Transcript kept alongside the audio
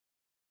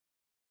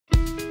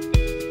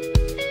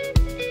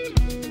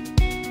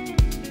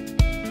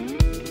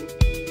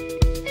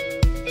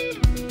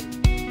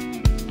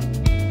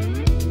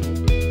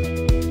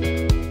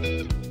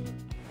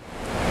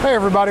Hey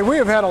everybody, we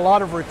have had a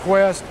lot of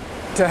requests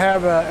to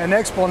have an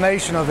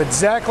explanation of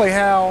exactly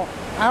how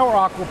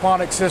our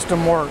aquaponics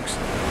system works.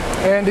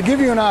 And to give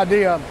you an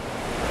idea,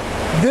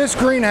 this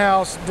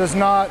greenhouse does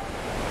not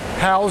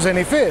house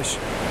any fish.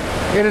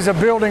 It is a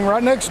building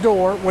right next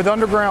door with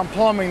underground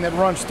plumbing that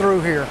runs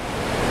through here.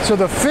 So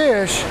the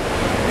fish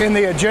in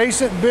the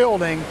adjacent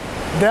building,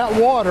 that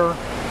water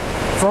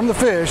from the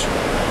fish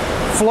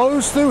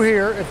flows through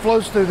here. It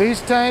flows through these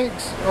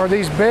tanks, or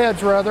these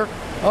beds rather,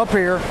 up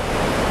here,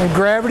 and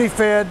gravity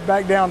fed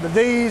back down to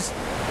these,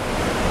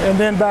 and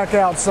then back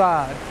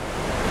outside.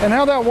 And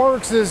how that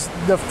works is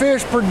the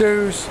fish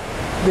produce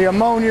the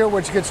ammonia,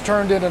 which gets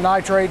turned into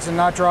nitrates and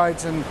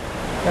nitrites, and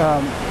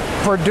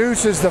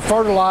produces the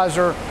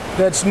fertilizer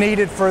that's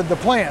needed for the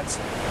plants.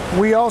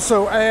 We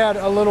also add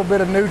a little bit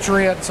of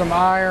nutrient, some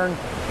iron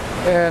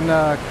and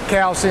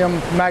calcium,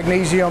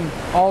 magnesium,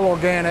 all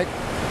organic,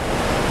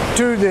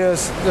 to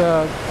this.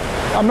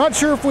 I'm not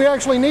sure if we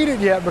actually need it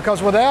yet,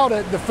 because without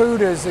it, the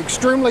food is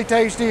extremely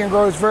tasty and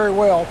grows very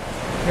well.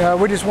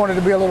 We just wanted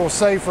to be a little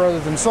safe rather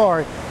than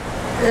sorry.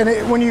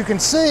 And when you can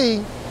see,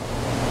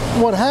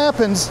 what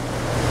happens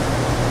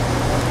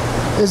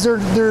is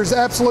there's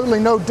absolutely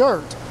no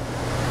dirt.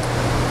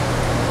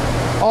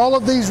 All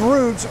of these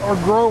roots are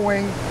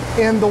growing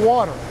in the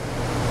water,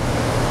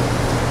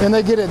 and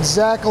they get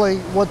exactly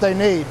what they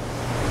need.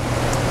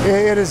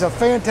 It is a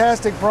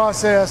fantastic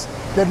process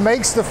that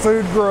makes the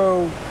food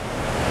grow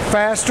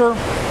faster,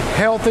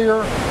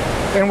 healthier,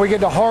 and we get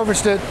to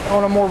harvest it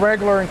on a more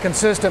regular and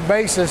consistent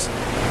basis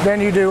than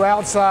you do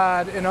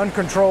outside in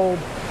uncontrolled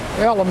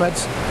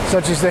elements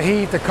such as the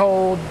heat, the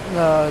cold,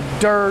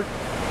 dirt.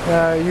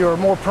 You're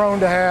more prone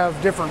to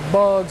have different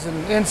bugs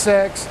and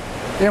insects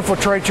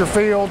infiltrate your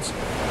fields.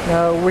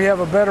 We have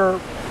a better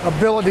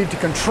ability to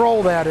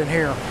control that in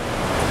here.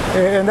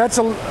 And that's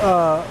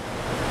a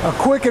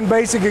quick and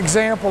basic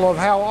example of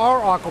how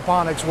our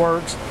aquaponics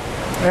works.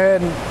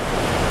 And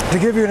to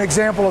give you an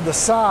example of the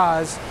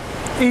size,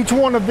 each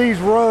one of these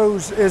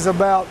rows is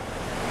about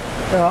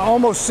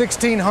almost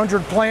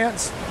 1,600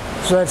 plants.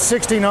 So that's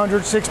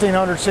 1,600,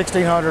 1,600,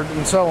 1,600,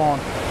 and so on.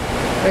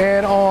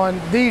 And on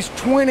these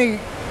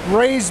 20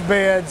 raised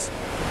beds,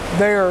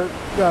 they're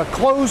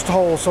closed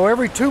holes. So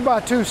every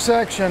 2x2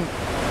 section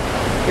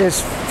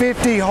is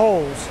 50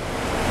 holes.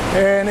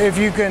 And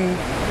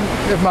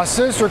if my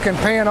sister can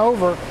pan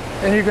over,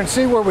 and you can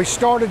see where we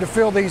started to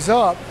fill these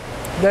up,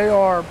 they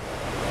are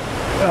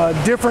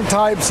different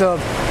types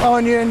of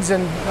onions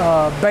and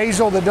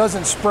basil that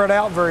doesn't spread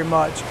out very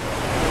much.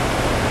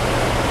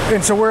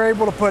 And so we're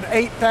able to put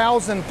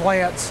 8,000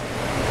 plants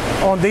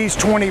on these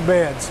 20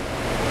 beds.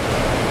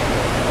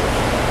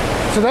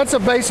 So that's a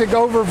basic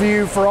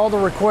overview for all the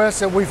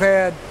requests that we've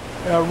had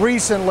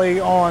recently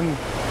on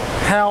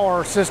how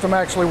our system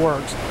actually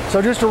works.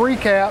 So just to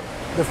recap,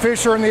 the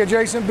fish are in the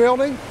adjacent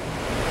building.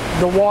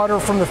 The water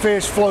from the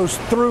fish flows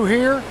through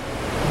here,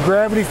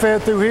 gravity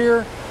fed through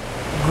here,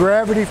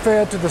 gravity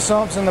fed to the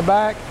sumps in the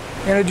back,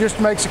 and it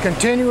just makes a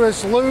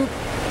continuous loop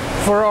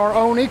for our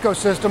own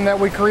ecosystem that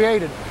we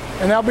created.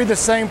 And that'll be the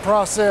same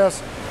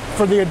process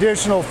for the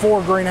additional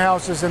 4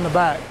 greenhouses in the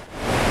back.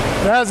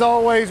 And as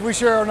always, we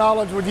share our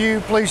knowledge with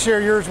you. Please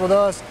share yours with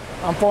us.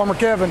 I'm Farmer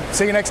Kevin.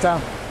 See you next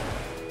time.